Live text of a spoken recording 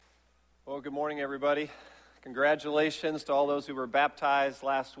Well, good morning, everybody. Congratulations to all those who were baptized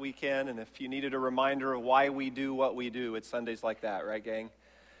last weekend. And if you needed a reminder of why we do what we do, it's Sundays like that, right, gang?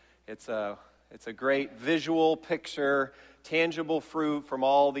 It's a great visual picture, tangible fruit from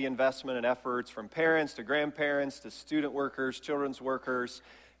all the investment and efforts from parents to grandparents to student workers, children's workers,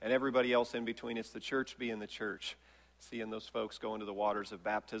 and everybody else in between. It's the church being the church, seeing those folks go into the waters of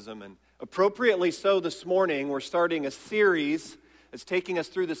baptism. And appropriately so this morning, we're starting a series that's taking us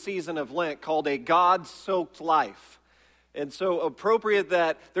through the season of Lent called A God-Soaked Life. And so appropriate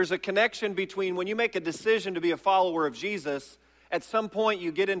that there's a connection between when you make a decision to be a follower of Jesus, at some point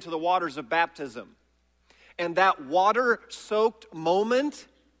you get into the waters of baptism. And that water-soaked moment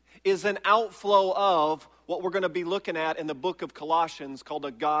is an outflow of what we're going to be looking at in the book of Colossians called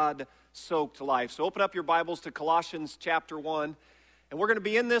a God-Soaked Life. So open up your Bibles to Colossians chapter 1. And we're going to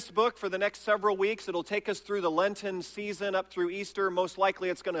be in this book for the next several weeks. It'll take us through the Lenten season up through Easter. Most likely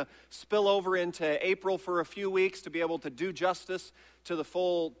it's going to spill over into April for a few weeks to be able to do justice to the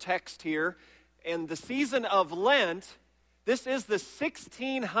full text here. And the season of Lent, this is the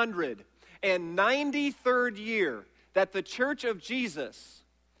 1693rd year that the Church of Jesus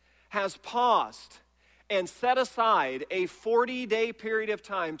has paused and set aside a 40-day period of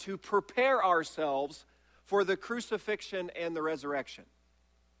time to prepare ourselves for the crucifixion and the resurrection.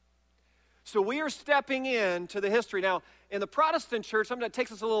 So we are stepping into the history. Now, in the Protestant church, sometimes it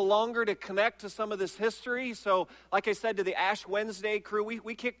takes us a little longer to connect to some of this history. So, like I said to the Ash Wednesday crew,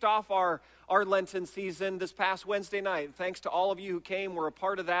 we kicked off our Lenten season this past Wednesday night. Thanks to all of you who came, were a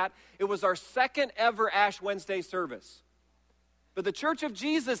part of that. It was our second ever Ash Wednesday service. But the Church of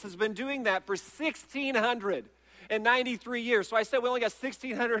Jesus has been doing that for 1,693 years. So I said we only got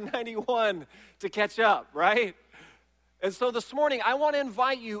 1,691 to catch up, right? And so this morning, I want to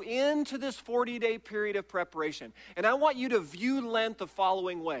invite you into this 40-day period of preparation. And I want you to view Lent the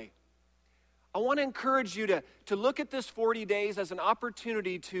following way. I want to encourage you to look at this 40 days as an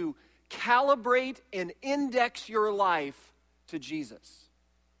opportunity to calibrate and index your life to Jesus,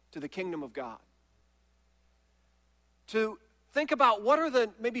 to the kingdom of God. To think about what are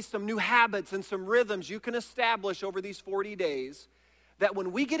maybe some new habits and some rhythms you can establish over these 40 days that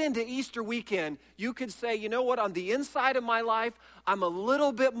when we get into Easter weekend, you could say, you know what, on the inside of my life, I'm a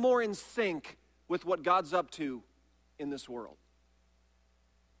little bit more in sync with what God's up to in this world.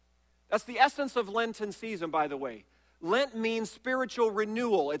 That's the essence of Lenten season, by the way. Lent means spiritual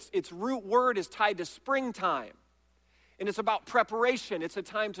renewal. Its root word is tied to springtime. And it's about preparation. It's a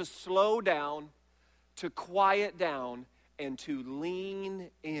time to slow down, to quiet down, and to lean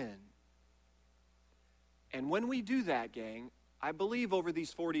in. And when we do that, gang, I believe over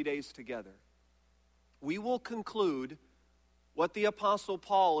these 40 days together, we will conclude what the Apostle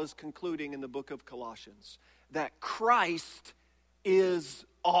Paul is concluding in the book of Colossians, that Christ is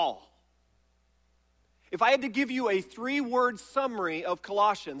all. If I had to give you a 3-word summary of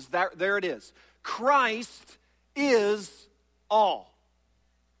Colossians, there it is. Christ is all.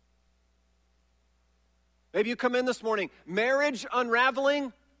 Maybe you come in this morning, marriage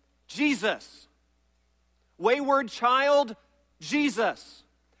unraveling, Jesus. Wayward child, Jesus.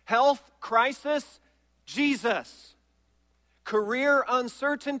 Health crisis, Jesus. Career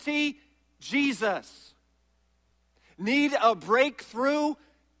uncertainty, Jesus. Need a breakthrough,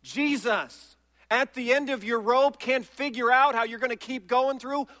 Jesus. At the end of your rope, can't figure out how you're going to keep going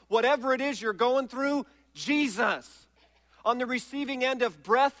through whatever it is you're going through, Jesus. On the receiving end of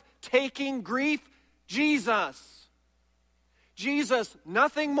breathtaking grief, Jesus. Jesus,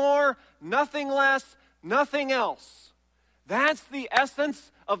 nothing more, nothing less, nothing else. That's the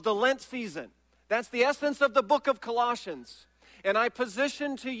essence of the Lent season. That's the essence of the book of Colossians. And I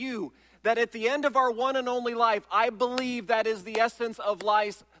position to you that at the end of our one and only life, I believe that is the essence of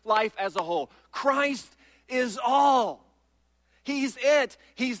life as a whole. Christ is all. He's it.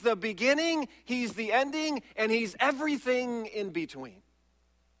 He's the beginning, He's the ending, and He's everything in between.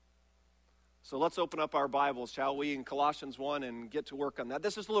 So let's open up our Bibles, shall we, in Colossians 1 and get to work on that.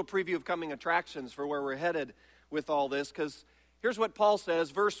 This is a little preview of coming attractions for where we're headed with all this, because here's what Paul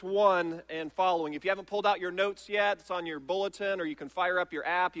says, verse 1 and following. If you haven't pulled out your notes yet, it's on your bulletin, or you can fire up your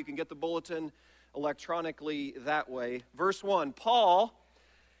app. You can get the bulletin electronically that way. Verse 1, Paul,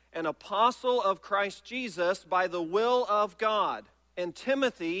 an apostle of Christ Jesus by the will of God, and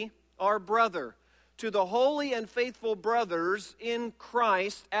Timothy, our brother, to the holy and faithful brothers in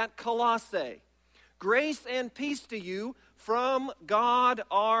Christ at Colossae. Grace and peace to you from God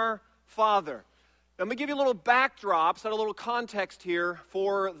our Father. Let me give you a little backdrop, set a little context here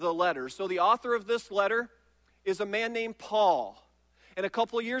for the letter. So the author of this letter is a man named Paul. And a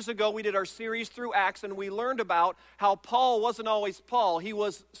couple of years ago, we did our series through Acts, and we learned about how Paul wasn't always Paul. He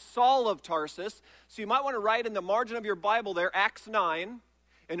was Saul of Tarsus. So you might want to write in the margin of your Bible there, Acts 9,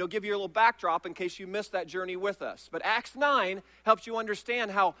 and it'll give you a little backdrop in case you missed that journey with us. But Acts 9 helps you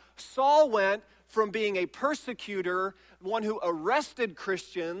understand how Saul went from being a persecutor, one who arrested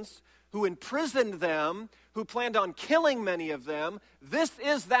Christians, who imprisoned them, who planned on killing many of them. This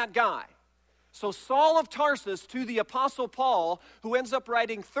is that guy. So Saul of Tarsus to the Apostle Paul, who ends up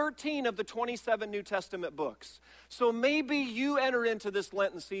writing 13 of the 27 New Testament books. So maybe you enter into this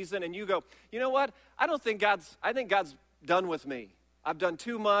Lenten season and you go, you know what? I think God's done with me. I've done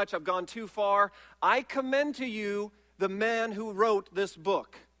too much. I've gone too far. I commend to you the man who wrote this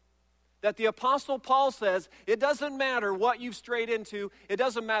book. That the Apostle Paul says, it doesn't matter what you've strayed into. It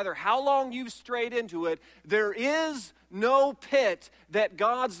doesn't matter how long you've strayed into it. There is no pit that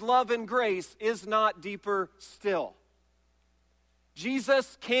God's love and grace is not deeper still.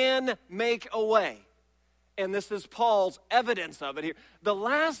 Jesus can make a way. And this is Paul's evidence of it here. The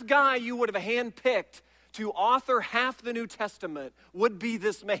last guy you would have handpicked to author half the New Testament would be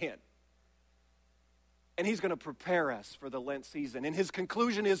this man. And he's going to prepare us for the Lent season. And his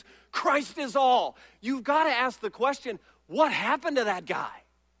conclusion is, Christ is all. You've got to ask the question, what happened to that guy?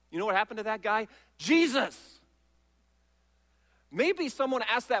 You know what happened to that guy? Jesus. Maybe someone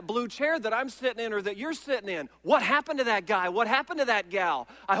asked that blue chair that I'm sitting in or that you're sitting in. What happened to that guy? What happened to that gal?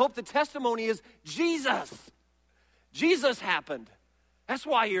 I hope the testimony is Jesus. Jesus happened. That's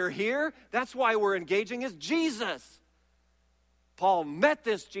why you're here. That's why we're engaging is Jesus. Paul met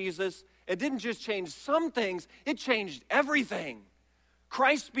this Jesus. It didn't just change some things, it changed everything.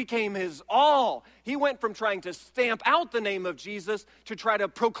 Christ became his all. He went from trying to stamp out the name of Jesus to try to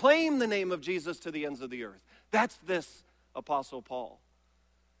proclaim the name of Jesus to the ends of the earth. That's this Apostle Paul.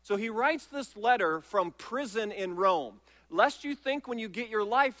 So he writes this letter from prison in Rome. Lest you think when you get your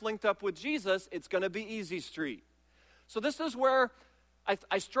life linked up with Jesus, it's going to be easy street. So this is where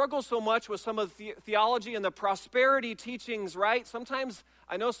I struggle so much with some of the theology and the prosperity teachings, right? Sometimes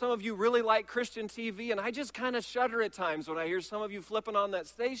I know some of you really like Christian TV, and I just kind of shudder at times when I hear some of you flipping on that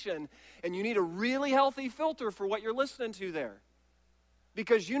station, and you need a really healthy filter for what you're listening to there.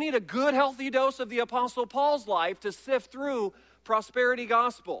 Because you need a good, healthy dose of the Apostle Paul's life to sift through prosperity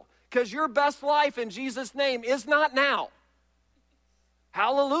gospel. Because your best life in Jesus' name is not now.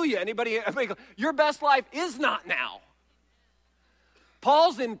 Hallelujah. Anybody go, your best life is not now.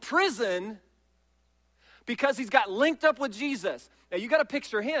 Paul's in prison because he's got linked up with Jesus. Now, you got to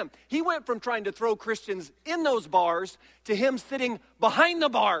picture him. He went from trying to throw Christians in those bars to him sitting behind the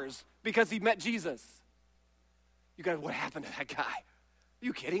bars because he met Jesus. You guys, what happened to that guy? Are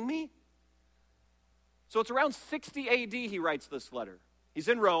you kidding me? So it's around 60 AD he writes this letter. He's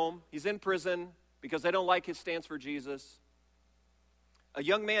in Rome. He's in prison because they don't like his stance for Jesus. A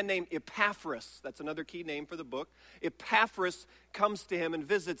young man named Epaphras, that's another key name for the book, Epaphras comes to him and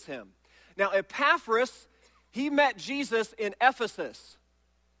visits him. Now, Epaphras, he met Jesus in Ephesus.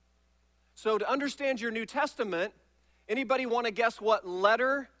 So to understand your New Testament, anybody want to guess what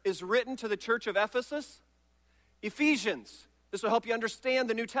letter is written to the church of Ephesus? Ephesians. This will help you understand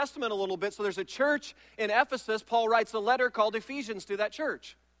the New Testament a little bit. So there's a church in Ephesus. Paul writes a letter called Ephesians to that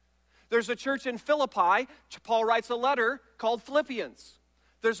church. There's a church in Philippi. Paul writes a letter called Philippians.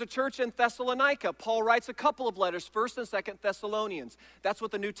 There's a church in Thessalonica. Paul writes a couple of letters, 1st and 2nd Thessalonians. That's what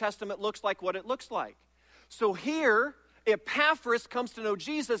the New Testament looks like, what it looks like. So here, Epaphras comes to know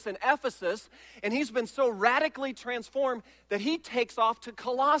Jesus in Ephesus, and he's been so radically transformed that he takes off to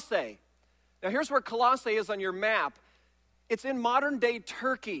Colossae. Now here's where Colossae is on your map. It's in modern-day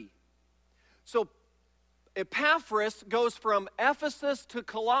Turkey. So Epaphras goes from Ephesus to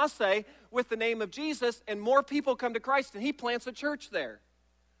Colossae with the name of Jesus, and more people come to Christ, and he plants a church there.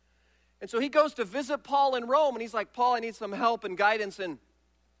 And so he goes to visit Paul in Rome, and he's like, Paul, I need some help and guidance in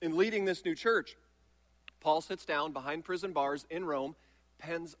leading this new church. Paul sits down behind prison bars in Rome,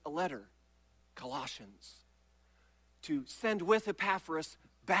 pens a letter, Colossians, to send with Epaphras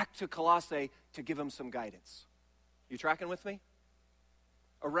back to Colossae to give him some guidance. You tracking with me?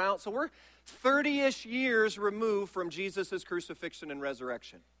 So we're 30-ish years removed from Jesus' crucifixion and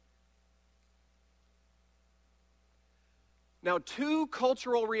resurrection. Now, two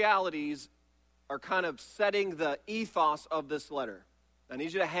cultural realities are kind of setting the ethos of this letter. I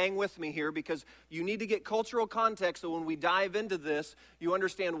need you to hang with me here because you need to get cultural context so when we dive into this, you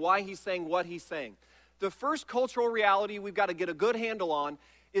understand why he's saying what he's saying. The first cultural reality we've got to get a good handle on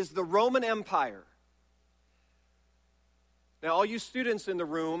is the Roman Empire. Now, all you students in the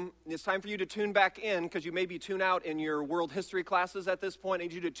room, it's time for you to tune back in because you maybe tune out in your world history classes at this point. I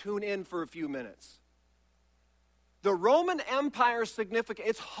need you to tune in for a few minutes. The Roman Empire is significant.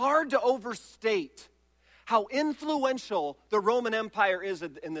 It's hard to overstate how influential the Roman Empire is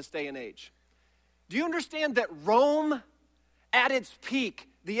in this day and age. Do you understand that Rome, at its peak,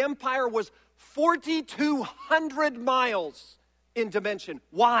 the empire was 4,200 miles in dimension,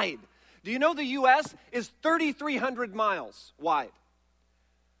 wide. Do you know the U.S. is 3,300 miles wide?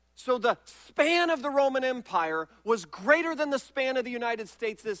 So the span of the Roman Empire was greater than the span of the United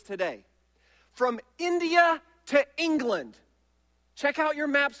States is today. From India to England. Check out your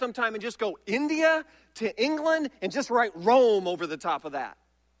map sometime and just go India to England and just write Rome over the top of that.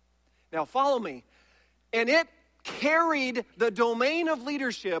 Now follow me. And it carried the domain of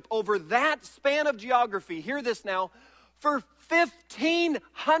leadership over that span of geography, hear this now, for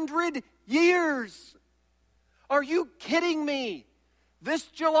 1,500 years. Are you kidding me? This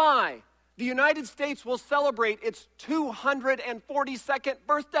July, the United States will celebrate its 242nd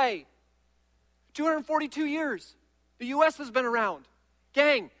birthday. 242 years. The U.S. has been around.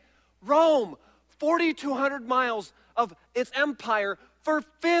 Gang, Rome, 4,200 miles of its empire for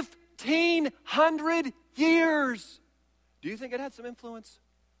 1,500 years. Do you think it had some influence?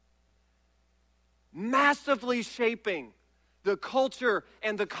 Massively shaping the culture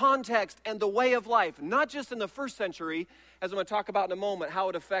and the context and the way of life, not just in the first century, as I'm going to talk about in a moment, how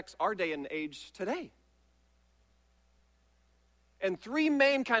it affects our day and age today. And three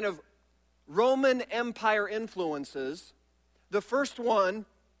main kind of Roman Empire influences. The first one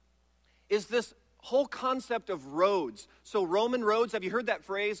is this whole concept of roads. So Roman roads, have you heard that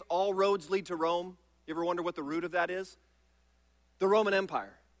phrase, all roads lead to Rome? You ever wonder what the root of that is? The Roman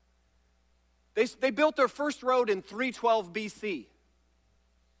Empire. They built their first road in 312 BC.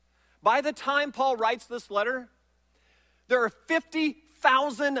 By the time Paul writes this letter, there are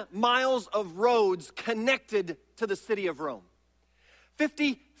 50,000 miles of roads connected to the city of Rome.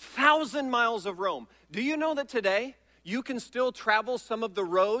 50,000 miles of Rome. Do you know that today you can still travel some of the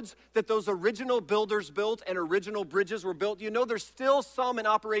roads that those original builders built and original bridges were built? You know there's still some in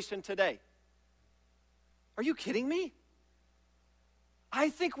operation today. Are you kidding me? I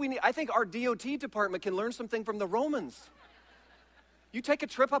think our DOT department can learn something from the Romans. You take a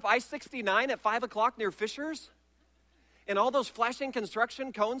trip up I-69 at 5 o'clock near Fishers, and all those flashing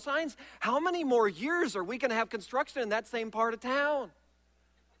construction cone signs, how many more years are we going to have construction in that same part of town?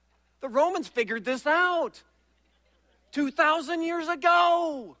 The Romans figured this out 2,000 years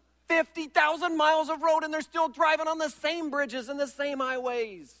ago. 50,000 miles of road, and they're still driving on the same bridges and the same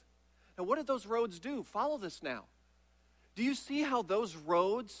highways. Now, what did those roads do? Follow this now. Do you see how those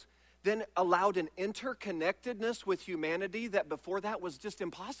roads then allowed an interconnectedness with humanity that before that was just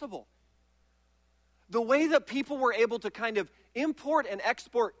impossible? The way that people were able to kind of import and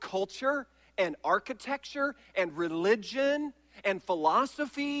export culture and architecture and religion and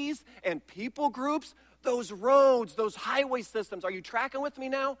philosophies and people groups, those roads, those highway systems, are you tracking with me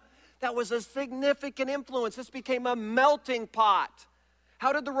now? That was a significant influence. This became a melting pot.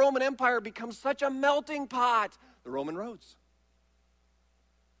 How did the Roman Empire become such a melting pot? The Roman roads.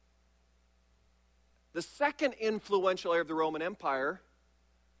 The second influential area of the Roman Empire,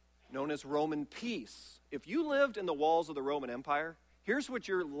 known as Roman peace. If you lived in the walls of the Roman Empire, here's what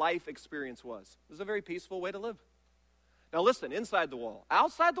your life experience was. It was a very peaceful way to live. Now listen, inside the wall.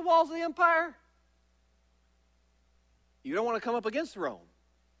 Outside the walls of the empire, you don't want to come up against Rome.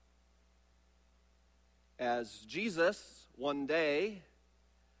 As Jesus one day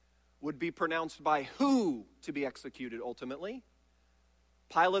would be pronounced by who to be executed ultimately.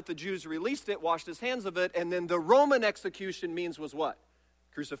 Pilate, the Jews released it, washed his hands of it, and then the Roman execution means was what?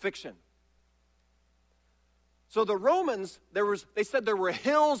 Crucifixion. So the Romans, they said there were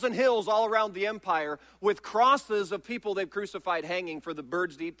hills and hills all around the empire with crosses of people they've crucified hanging for the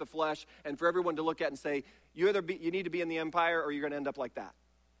birds to eat the flesh and for everyone to look at and say, you need to be in the empire or you're going to end up like that.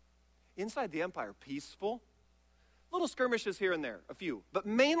 Inside the empire, peaceful. Little skirmishes here and there, a few, but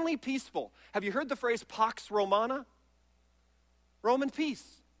mainly peaceful. Have you heard the phrase Pax Romana? Roman peace.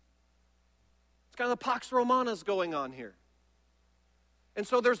 It's kind of the Pax Romanas going on here. And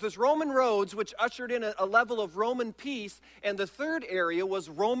so there's this Roman roads, which ushered in a level of Roman peace, and the third area was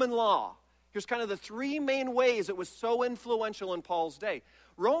Roman law. Here's kind of the three main ways it was so influential in Paul's day.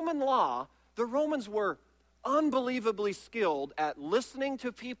 Roman law, the Romans were unbelievably skilled at listening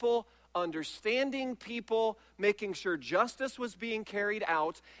to people, understanding people, making sure justice was being carried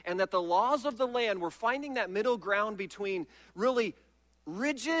out, and that the laws of the land were finding that middle ground between really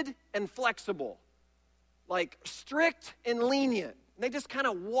rigid and flexible, like strict and lenient. And they just kind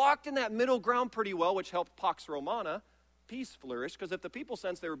of walked in that middle ground pretty well, which helped Pax Romana, peace, flourish, because if the people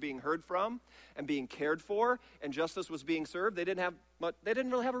sensed they were being heard from and being cared for and justice was being served, they didn't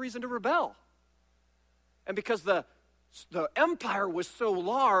really have a reason to rebel. And because the empire was so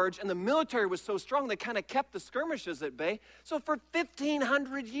large and the military was so strong, they kind of kept the skirmishes at bay. So for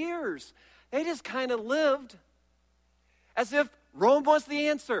 1,500 years, they just kind of lived as if Rome was the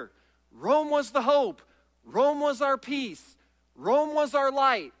answer. Rome was the hope. Rome was our peace. Rome was our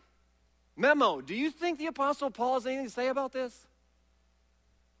light. Memo, do you think the Apostle Paul has anything to say about this?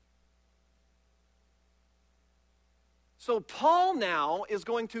 So Paul now is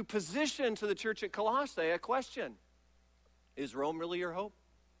going to position to the church at Colossae a question. Is Rome really your hope?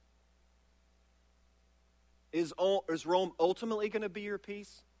 Is Rome ultimately going to be your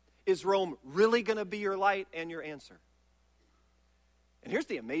peace? Is Rome really going to be your light and your answer? And here's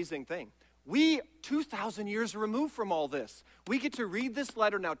the amazing thing. We, 2,000 years removed from all this, we get to read this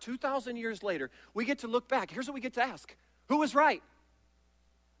letter now 2,000 years later. We get to look back. Here's what we get to ask. Who was right?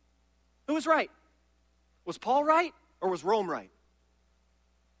 Who was right? Was Paul right or was Rome right?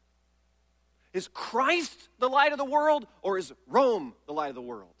 Is Christ the light of the world or is Rome the light of the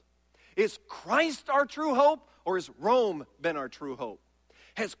world? Is Christ our true hope or has Rome been our true hope?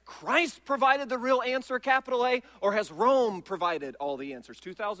 Has Christ provided the real answer, capital A, or has Rome provided all the answers?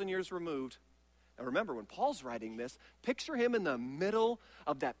 2,000 years removed. Now remember, when Paul's writing this, picture him in the middle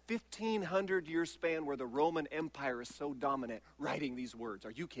of that 1,500-year span where the Roman Empire is so dominant, writing these words.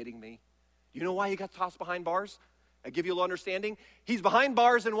 Are you kidding me? Do you know why he got tossed behind bars? I give you a little understanding. He's behind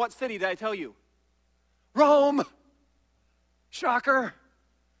bars in what city, did I tell you? Rome. Shocker.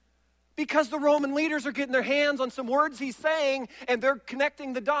 Because the Roman leaders are getting their hands on some words he's saying, and they're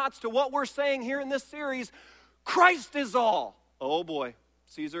connecting the dots to what we're saying here in this series. Christ is all. Oh boy.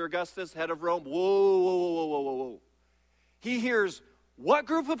 Caesar Augustus, head of Rome. Whoa. He hears what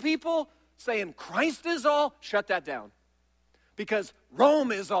group of people saying Christ is all? Shut that down. Because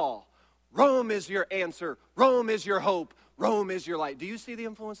Rome is all. Rome is your answer. Rome is your hope. Rome is your light. Do you see the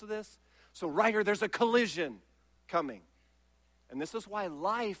influence of this? So right here, there's a collision coming. And this is why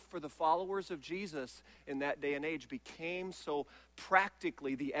life for the followers of Jesus in that day and age became so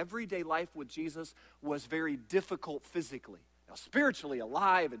practically, the everyday life with Jesus was very difficult physically. Now, spiritually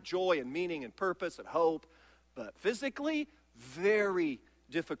alive and joy and meaning and purpose and hope, but physically, very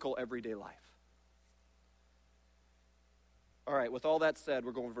difficult everyday life. All right, with all that said,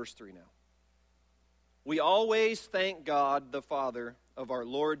 we're going to verse 3 now. We always thank God, the Father of our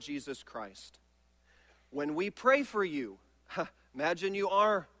Lord Jesus Christ. When we pray for you, imagine you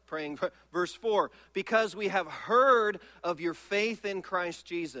are praying. Verse 4, because we have heard of your faith in Christ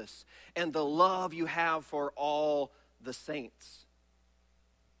Jesus and the love you have for all the saints.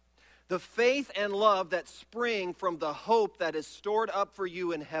 The faith and love that spring from the hope that is stored up for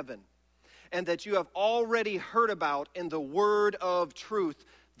you in heaven and that you have already heard about in the word of truth,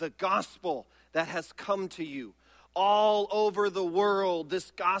 the gospel that has come to you. All over the world,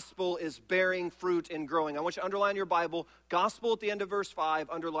 this gospel is bearing fruit and growing. I want you to underline your Bible, gospel at the end of verse 5,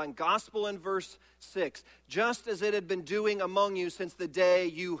 underline gospel in verse 6. Just as it had been doing among you since the day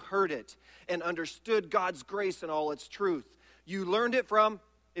you heard it and understood God's grace and all its truth. You learned it from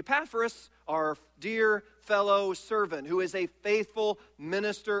Epaphras, our dear fellow servant, who is a faithful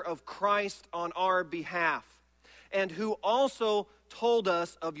minister of Christ on our behalf, and who also told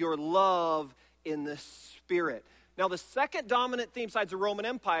us of your love in the Spirit. Now, the second dominant theme besides the Roman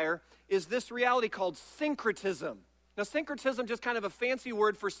Empire is this reality called syncretism. Now, syncretism is just kind of a fancy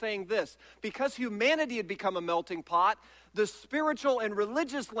word for saying this. Because humanity had become a melting pot, the spiritual and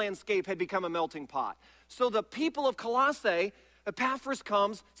religious landscape had become a melting pot. So the people of Colossae, Epaphras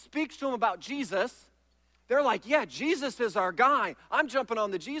comes, speaks to them about Jesus. They're like, yeah, Jesus is our guy. I'm jumping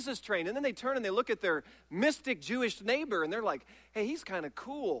on the Jesus train. And then they turn and they look at their mystic Jewish neighbor, and they're like, hey, he's kind of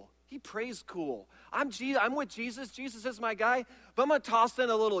cool. He prays cool. I'm with Jesus. Jesus is my guy. But I'm going to toss in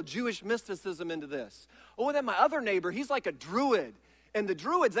a little Jewish mysticism into this. Oh, and then my other neighbor, he's like a druid. And the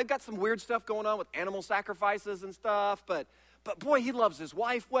druids, they've got some weird stuff going on with animal sacrifices and stuff. But boy, he loves his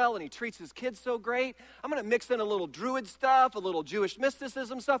wife well, and he treats his kids so great. I'm going to mix in a little druid stuff, a little Jewish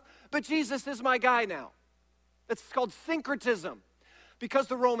mysticism stuff. But Jesus is my guy now. It's called syncretism. Because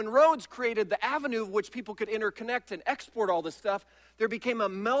the Roman roads created the avenue of which people could interconnect and export all this stuff, there became a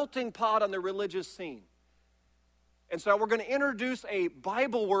melting pot on the religious scene. And so we're going to introduce a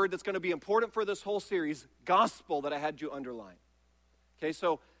Bible word that's going to be important for this whole series, gospel, that I had you underline. Okay,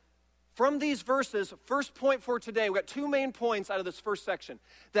 so from these verses, first point for today, we've got two main points out of this first section.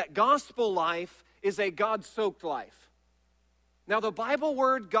 That gospel life is a God-soaked life. Now, the Bible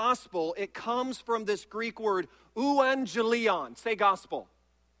word gospel, it comes from this Greek word euangelion. Say gospel.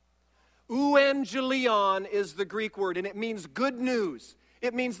 Euangelion is the Greek word, and it means good news.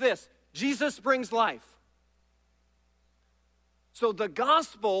 It means this: Jesus brings life. So the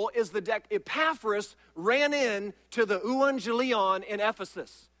gospel is Epaphras ran in to the euangelion in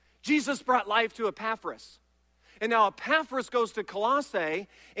Ephesus. Jesus brought life to Epaphras. And now Epaphras goes to Colossae,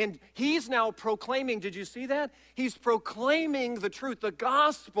 and he's now proclaiming, did you see that? He's proclaiming the truth, the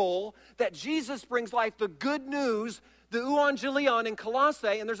gospel, that Jesus brings life, the good news, the euangelion in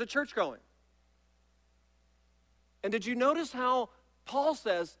Colossae, and there's a church going. And did you notice how Paul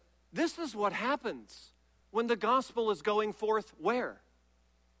says, this is what happens when the gospel is going forth where?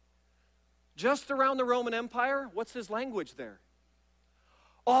 Just around the Roman Empire? What's his language there?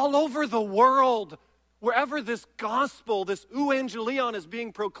 All over the world. Wherever this gospel, this euangelion is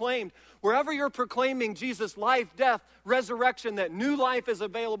being proclaimed, wherever you're proclaiming Jesus' life, death, resurrection, that new life is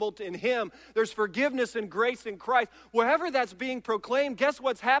available in him, there's forgiveness and grace in Christ, wherever that's being proclaimed, guess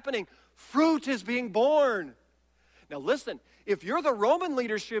what's happening? Fruit is being born. Now listen, if you're the Roman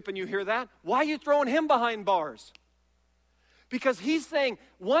leadership and you hear that, why are you throwing him behind bars? Because he's saying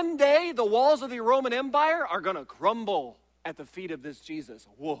one day the walls of the Roman Empire are going to crumble at the feet of this Jesus.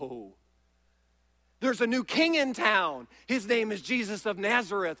 Whoa. There's a new king in town. His name is Jesus of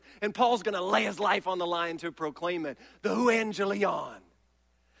Nazareth. And Paul's going to lay his life on the line to proclaim it. The euangelion.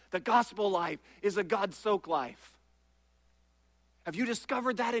 The gospel life is a God-soaked life. Have you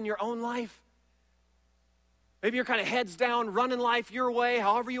discovered that in your own life? Maybe you're kind of heads down, running life your way,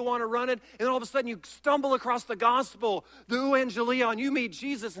 however you want to run it. And then all of a sudden you stumble across the gospel, the euangelion. You meet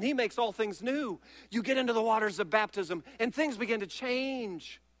Jesus and he makes all things new. You get into the waters of baptism and things begin to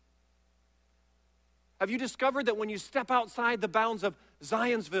change. Have you discovered that when you step outside the bounds of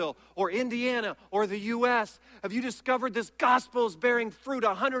Zionsville or Indiana or the U.S., have you discovered this gospel is bearing fruit?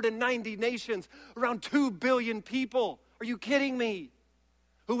 190 nations, around 2 billion people. Are you kidding me?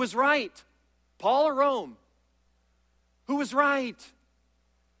 Who was right? Paul or Rome? Who was right?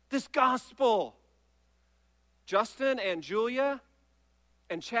 This gospel. Justin and Julia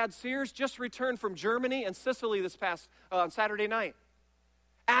and Chad Sears just returned from Germany and Sicily this past on Saturday night.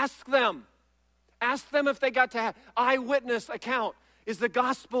 Ask them. Ask them if they got to have eyewitness account. Is the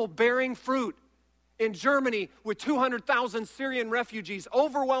gospel bearing fruit in Germany with 200,000 Syrian refugees,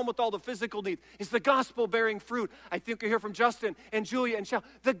 overwhelmed with all the physical needs? Is the gospel bearing fruit? I think you hear from Justin and Julia and Shell.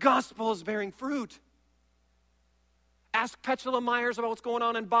 The gospel is bearing fruit. Ask Petula Myers about what's going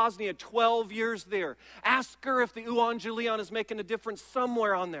on in Bosnia, 12 years there. Ask her if the euangelion is making a difference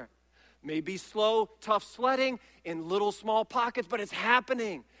somewhere on there. Maybe slow, tough sledding in little small pockets, but it's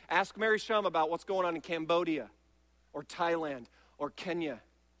happening. Ask Mary Shum about what's going on in Cambodia or Thailand or Kenya.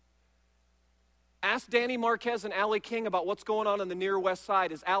 Ask Danny Marquez and Allie King about what's going on the near west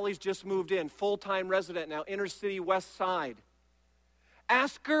side as Allie's just moved in, full-time resident now, inner city west side.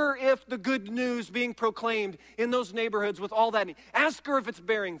 Ask her if the good news being proclaimed in those neighborhoods with all that. Ask her if it's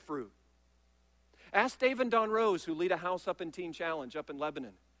bearing fruit. Ask Dave and Don Rose, who lead a house up in Teen Challenge up in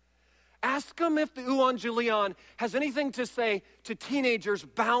Lebanon. Ask them if the euangelion has anything to say to teenagers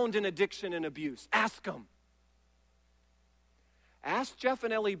bound in addiction and abuse. Ask them. Ask Jeff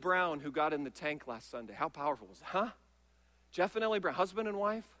and Ellie Brown, who got in the tank last Sunday. How powerful was it? Huh? Jeff and Ellie Brown, husband and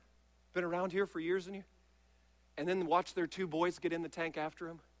wife, been around here for years and years. And then watch their 2 boys get in the tank after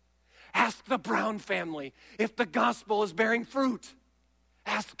them. Ask the Brown family if the gospel is bearing fruit.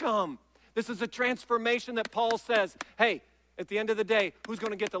 Ask them. This is a transformation that Paul says, hey, at the end of the day, who's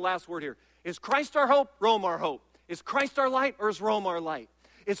going to get the last word here? Is Christ our hope? Rome our hope. Is Christ our light or is Rome our light?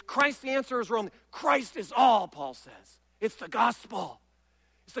 Is Christ the answer or is Rome? Christ is all, Paul says. It's the gospel.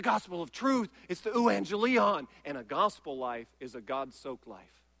 It's the gospel of truth. It's the euangelion. And a gospel life is a God-soaked life.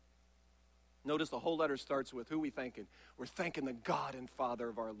 Notice the whole letter starts with who we thanking. We're thanking the God and Father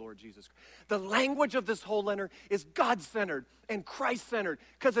of our Lord Jesus Christ. The language of this whole letter is God-centered and Christ-centered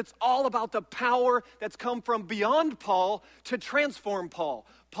because it's all about the power that's come from beyond Paul to transform Paul.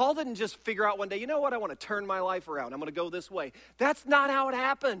 Paul didn't just figure out one day, you know what, I want to turn my life around. I'm going to go this way. That's not how it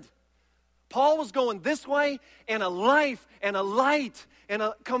happened. Paul was going this way, and a life and a light and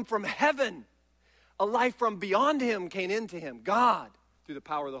come from heaven. A life from beyond him came into him. God, through the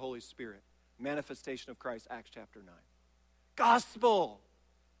power of the Holy Spirit. Manifestation of Christ, Acts chapter 9. Gospel.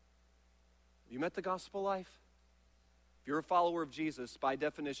 Have you met the gospel life? If you're a follower of Jesus, by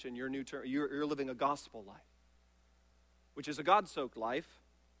definition, you're living a gospel life, which is a God-soaked life,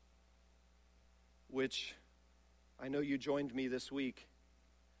 which I know you joined me this week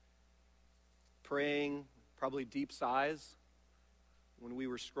praying, probably deep sighs, when we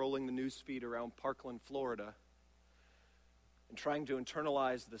were scrolling the news feed around Parkland, Florida, and trying to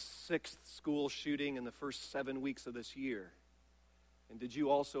internalize the 6th school shooting in the first 7 weeks of this year. And did you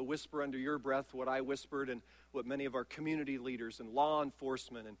also whisper under your breath what I whispered and what many of our community leaders and law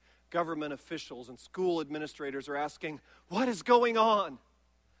enforcement and Government officials and school administrators are asking, what is going on?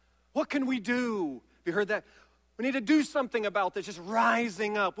 What can we do? Have you heard that? We need to do something about this, just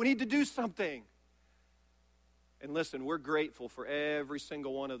rising up. We need to do something. And listen, we're grateful for every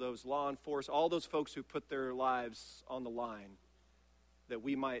single one of those law enforcement, all those folks who put their lives on the line, that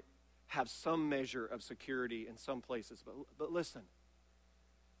we might have some measure of security in some places. But listen,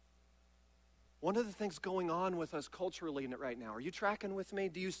 one of the things going on with us culturally right now, are you tracking with me?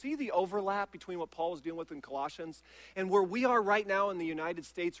 Do you see the overlap between what Paul was dealing with in Colossians and where we are right now in the United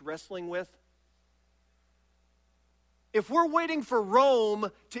States wrestling with? If we're waiting for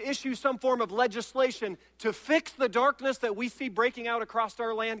Rome to issue some form of legislation to fix the darkness that we see breaking out across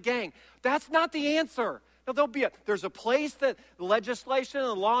our land, gang, that's not the answer. Now, there's a place that legislation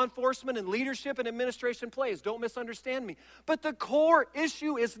and law enforcement and leadership and administration plays. Don't misunderstand me. But the core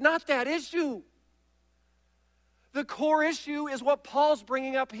issue is not that issue. The core issue is what Paul's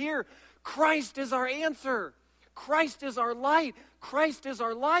bringing up here. Christ is our answer. Christ is our light. Christ is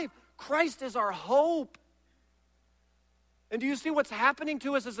our life. Christ is our hope. And do you see what's happening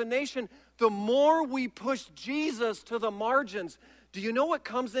to us as a nation? The more we push Jesus to the margins, do you know what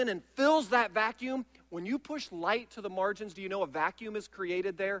comes in and fills that vacuum? When you push light to the margins, do you know a vacuum is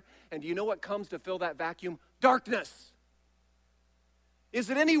created there? And do you know what comes to fill that vacuum? Darkness. Is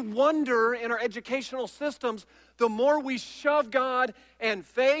it any wonder in our educational systems, the more we shove God and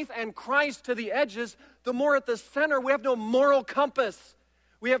faith and Christ to the edges, the more at the center we have no moral compass.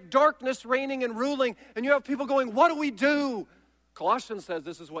 We have darkness reigning and ruling, and you have people going, what do we do? Colossians says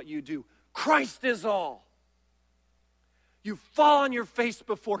this is what you do. Christ is all. You fall on your face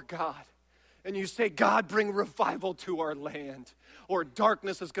before God, and you say, God, bring revival to our land, or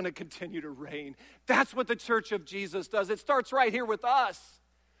darkness is going to continue to reign. That's what the Church of Jesus does. It starts right here with us.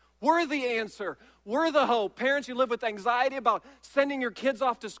 We're the answer. We're the hope. Parents, you live with anxiety about sending your kids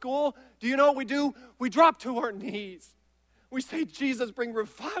off to school. Do you know what we do? We drop to our knees. We say, Jesus, bring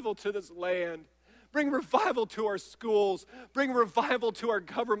revival to this land. Bring revival to our schools. Bring revival to our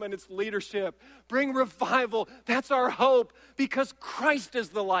government, its leadership. Bring revival. That's our hope, because Christ is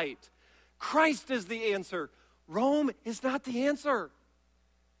the light. Christ is the answer. Rome is not the answer.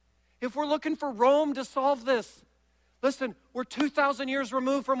 If we're looking for Rome to solve this, listen, we're 2,000 years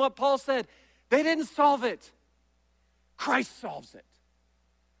removed from what Paul said. They didn't solve it. Christ solves it.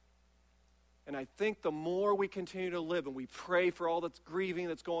 And I think the more we continue to live and we pray for all that's grieving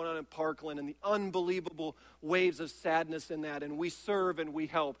that's going on in Parkland and the unbelievable waves of sadness in that, and we serve and we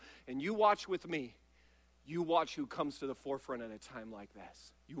help, and you watch with me, you watch who comes to the forefront at a time like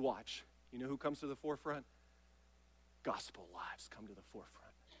this. You watch. You know who comes to the forefront? Gospel lives come to the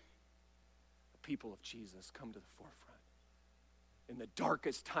forefront. The people of Jesus come to the forefront. In the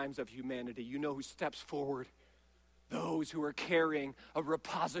darkest times of humanity, you know who steps forward? Those who are carrying a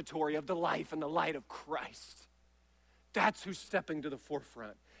repository of the life and the light of Christ. That's who's stepping to the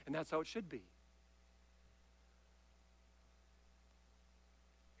forefront, and that's how it should be.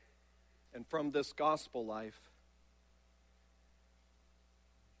 And from this gospel life,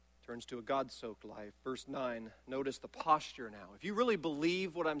 turns to a God-soaked life. Verse 9, notice the posture now. If you really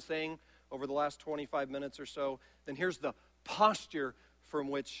believe what I'm saying over the last 25 minutes or so, then here's the posture from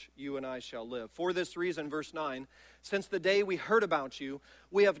which you and I shall live. For this reason, verse 9, since the day we heard about you,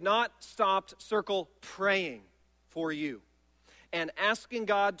 we have not stopped, praying for you and asking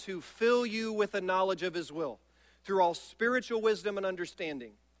God to fill you with the knowledge of his will through all spiritual wisdom and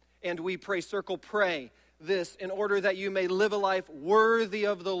understanding. And we pray this in order that you may live a life worthy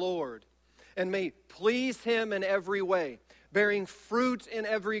of the Lord and may please him in every way, bearing fruit in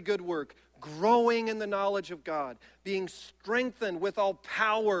every good work, growing in the knowledge of God, being strengthened with all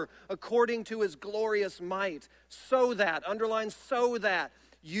power according to his glorious might, so that, underline, so that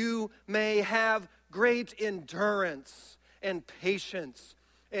you may have great endurance and patience,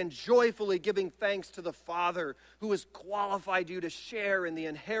 and joyfully giving thanks to the Father who has qualified you to share in the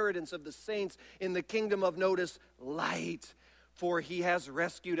inheritance of the saints in the kingdom of, notice, light. For he has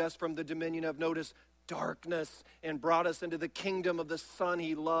rescued us from the dominion of, notice, darkness and brought us into the kingdom of the Son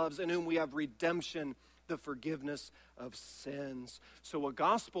he loves, in whom we have redemption, the forgiveness of sins. So a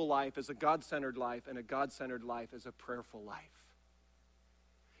gospel life is a God-centered life, and a God-centered life is a prayerful life.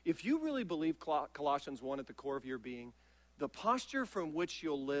 If you really believe Colossians 1 at the core of your being, the posture from which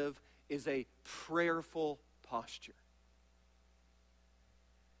you'll live is a prayerful posture.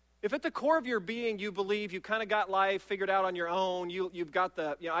 If at the core of your being you believe you kind of got life figured out on your own, you've got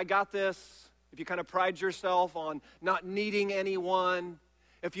I got this. If you kind of pride yourself on not needing anyone,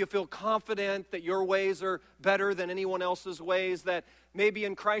 if you feel confident that your ways are better than anyone else's ways, that maybe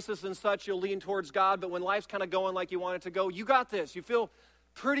in crisis and such you'll lean towards God, but when life's kind of going like you want it to go, you got this. You feel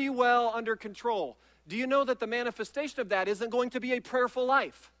pretty well under control. Do you know that the manifestation of that isn't going to be a prayerful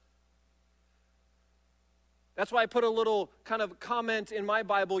life? That's why I put a little kind of comment in my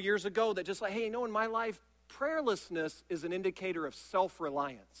Bible years ago that just like, hey, in my life, prayerlessness is an indicator of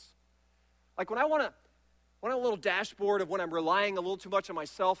self-reliance. Like when I want a little dashboard of when I'm relying a little too much on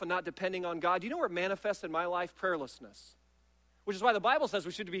myself and not depending on God, do you know where it manifests in my life? Prayerlessness. Which is why the Bible says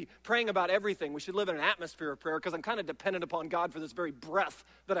we should be praying about everything. We should live in an atmosphere of prayer because I'm kind of dependent upon God for this very breath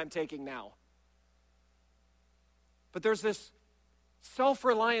that I'm taking now. But there's this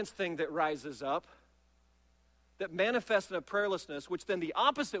self-reliance thing that rises up that manifests in a prayerlessness, which then the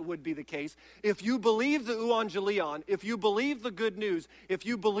opposite would be the case. If you believe the euangelion, if you believe the good news, if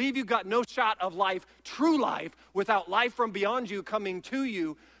you believe you got no shot of life, true life, without life from beyond you coming to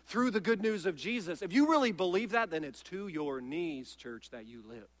you through the good news of Jesus, if you really believe that, then it's to your knees, church, that you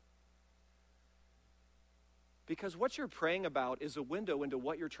live. Because what you're praying about is a window into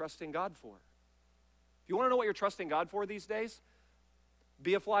what you're trusting God for. If you want to know what you're trusting God for these days,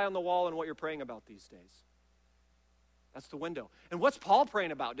 be a fly on the wall in what you're praying about these days. That's the window. And what's Paul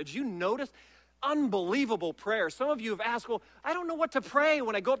praying about? Did you notice? Unbelievable prayer. Some of you have asked, well, I don't know what to pray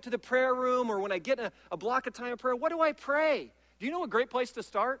when I go up to the prayer room or when I get in a block of time of prayer. What do I pray? Do you know a great place to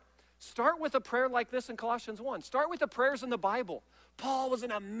start? Start with a prayer like this in Colossians 1. Start with the prayers in the Bible. Paul was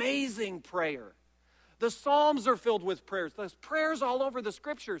an amazing prayer. The Psalms are filled with prayers. There's prayers all over the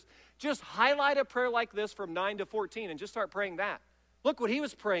Scriptures. Just highlight a prayer like this from 9 to 14 and just start praying that. Look what he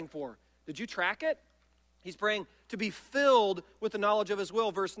was praying for. Did you track it? He's praying to be filled with the knowledge of his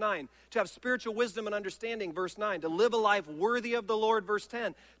will, verse 9. To have spiritual wisdom and understanding, verse 9. To live a life worthy of the Lord, verse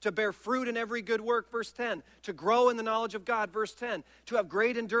 10. To bear fruit in every good work, verse 10. To grow in the knowledge of God, verse 10. To have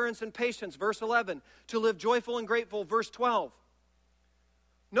great endurance and patience, verse 11. To live joyful and grateful, verse 12.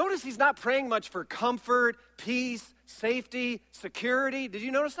 Notice he's not praying much for comfort, peace, safety, security. Did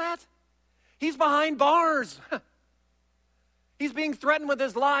you notice that? He's behind bars. He's being threatened with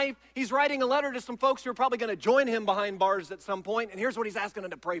his life. He's writing a letter to some folks who are probably going to join him behind bars at some point. And here's what he's asking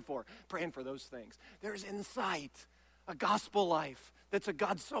them to pray for. Praying for those things. There's insight, a gospel life that's a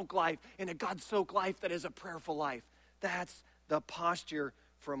God-soaked life, and a God-soaked life that is a prayerful life. That's the posture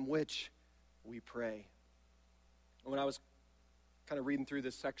from which we pray. When I was kind of reading through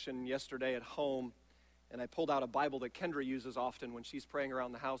this section yesterday at home, and I pulled out a Bible that Kendra uses often when she's praying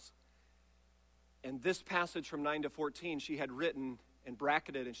around the house. And this passage from 9 to 14, she had written and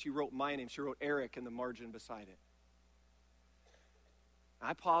bracketed, and she wrote my name. She wrote Eric in the margin beside it.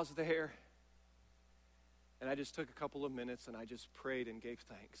 I paused there, and I just took a couple of minutes, and I just prayed and gave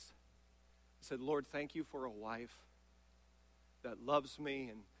thanks. I said, Lord, thank you for a wife that loves me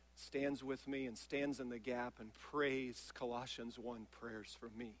and stands with me and stands in the gap and prays Colossians 1 prayers for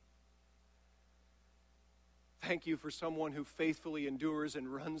me. Thank you for someone who faithfully endures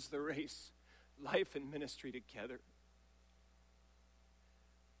and runs the race, life and ministry together.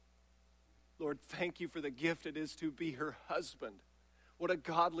 Lord, thank you for the gift it is to be her husband. What a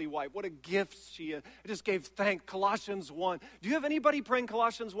godly wife. What a gift she is. I just gave thanks. Colossians 1. Do you have anybody praying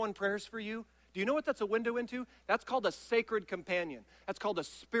Colossians 1 prayers for you? Do you know what that's a window into? That's called a sacred companion. That's called a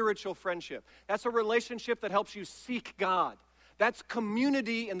spiritual friendship. That's a relationship that helps you seek God. That's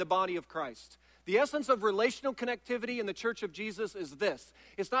community in the body of Christ. The essence of relational connectivity in the Church of Jesus is this.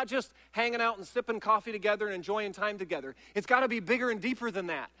 It's not just hanging out and sipping coffee together and enjoying time together. It's got to be bigger and deeper than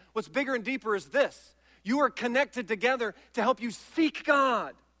that. What's bigger and deeper is this. You are connected together to help you seek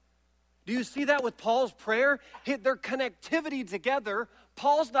God. Do you see that with Paul's prayer? Their connectivity together.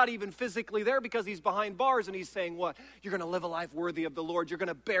 Paul's not even physically there because he's behind bars, and he's saying what? You're going to live a life worthy of the Lord. You're going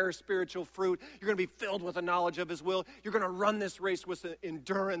to bear spiritual fruit. You're going to be filled with the knowledge of his will. You're going to run this race with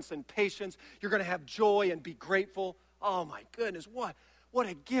endurance and patience. You're going to have joy and be grateful. Oh my goodness, what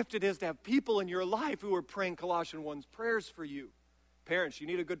a gift it is to have people in your life who are praying Colossians 1's prayers for you. Parents, you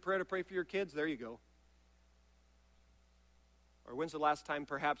need a good prayer to pray for your kids? There you go. Or when's the last time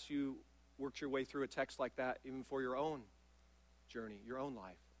perhaps you worked your way through a text like that even for your own journey, your own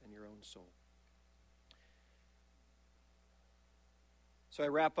life, and your own soul? So I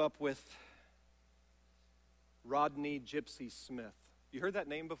wrap up with Rodney Gypsy Smith. You heard that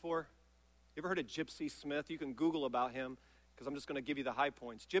name before? You ever heard of Gypsy Smith? You can Google about him because I'm just going to give you the high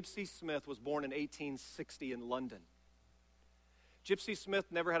points. Gypsy Smith was born in 1860 in London. Gypsy Smith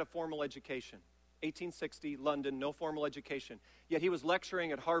never had a formal education. 1860, London, no formal education. Yet he was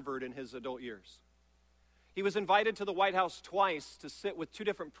lecturing at Harvard in his adult years. He was invited to the White House twice to sit with two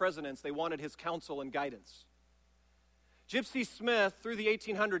different presidents. They wanted his counsel and guidance. Gypsy Smith, through the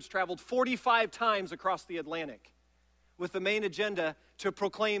 1800s, traveled 45 times across the Atlantic with the main agenda to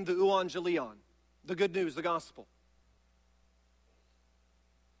proclaim the euangelion, the good news, the gospel.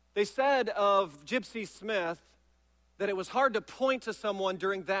 They said of Gypsy Smith that it was hard to point to someone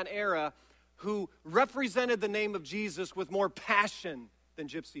during that era who represented the name of Jesus with more passion than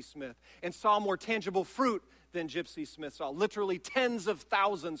Gypsy Smith and saw more tangible fruit than Gypsy Smith saw. Literally tens of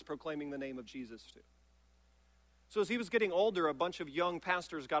thousands proclaiming the name of Jesus too. So as he was getting older, a bunch of young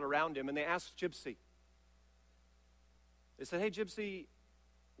pastors got around him and they asked Gypsy. They said, hey, Gypsy,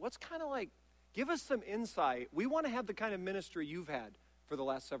 what's kind of like, give us some insight. We want to have the kind of ministry you've had for the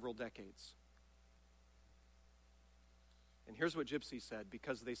last several decades. And here's what Gypsy said,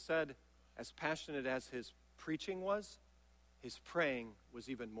 because they said, as passionate as his preaching was, his praying was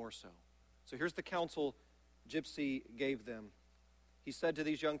even more so. So here's the counsel Gypsy gave them. He said to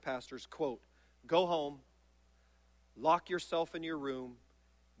these young pastors, quote, go home, lock yourself in your room,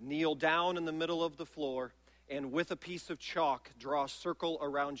 kneel down in the middle of the floor, and with a piece of chalk, draw a circle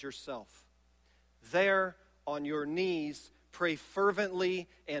around yourself. There, on your knees, pray fervently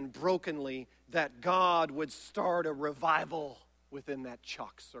and brokenly that God would start a revival within that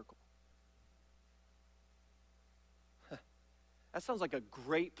chalk circle. That sounds like a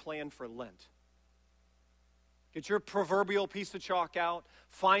great plan for Lent. Get your proverbial piece of chalk out,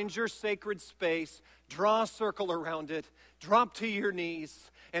 find your sacred space, draw a circle around it, drop to your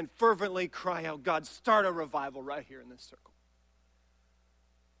knees, and fervently cry out, God, start a revival right here in this circle.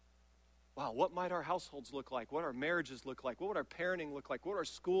 Wow, what might our households look like? What our marriages look like? What would our parenting look like? What would our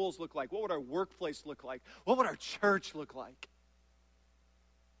schools look like? What would our workplace look like? What would our church look like?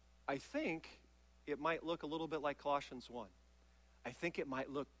 I think it might look a little bit like Colossians 1. I think it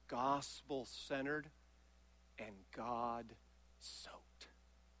might look gospel-centered and God-soaked.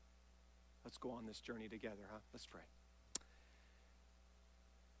 Let's go on this journey together, huh? Let's pray.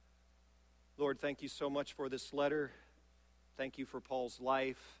 Lord, thank you so much for this letter. Thank you for Paul's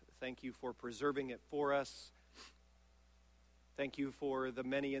life. Thank you for preserving it for us. Thank you for the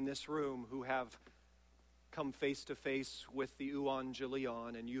many in this room who have come face to face with the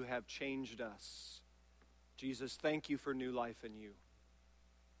Evangelion, and you have changed us. Jesus, thank you for new life in you.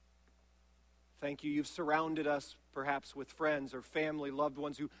 Thank you. You've surrounded us perhaps with friends or family, loved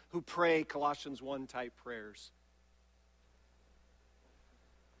ones who pray Colossians 1 type prayers.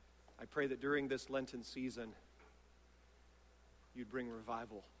 I pray that during this Lenten season, you'd bring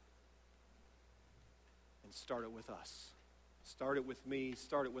revival and start it with us. Start it with me,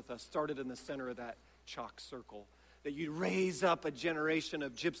 start it with us, start it in the center of that chalk circle. That you'd raise up a generation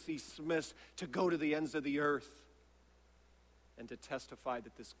of Gypsy Smiths to go to the ends of the earth and to testify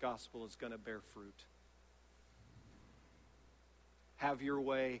that this gospel is going to bear fruit. Have your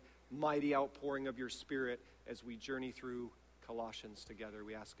way, mighty outpouring of your Spirit as we journey through Colossians together.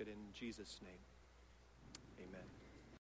 We ask it in Jesus' name. Amen.